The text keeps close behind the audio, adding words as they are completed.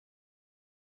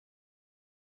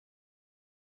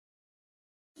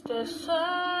The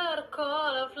circle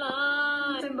of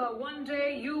life. Simba, one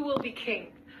day you will be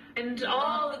king. And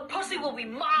All the pussy will be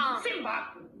mine. Simba,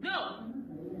 no.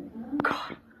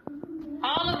 God.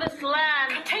 All of this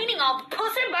land. Containing all the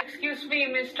pussy. Excuse me,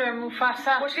 Mr.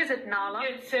 Mufasa. What is it, Nala?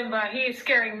 It's Simba. He is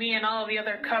scaring me and all the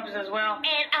other cubs as well.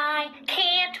 And I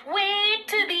can't wait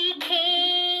to be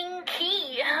king.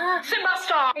 Simba,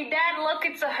 stop! Hey, Dad, look,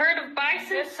 it's a herd of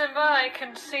bison. Yes, Simba, I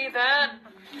can see that.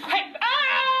 Hey,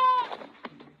 ah!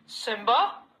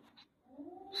 Simba?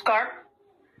 Scar?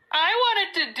 I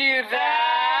wanted to do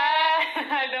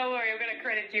that. Don't worry, I'm gonna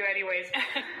credit you anyways.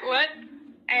 What?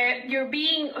 You're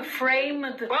being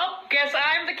framed. Well, guess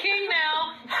I'm the king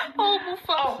now. Oh,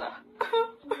 Mufasa.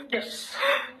 Yes.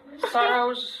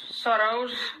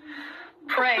 Sorrows,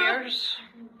 prayers.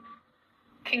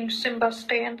 King Simba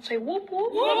stand, say whoop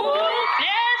whoop. Whoop, whoop.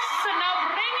 Yeah!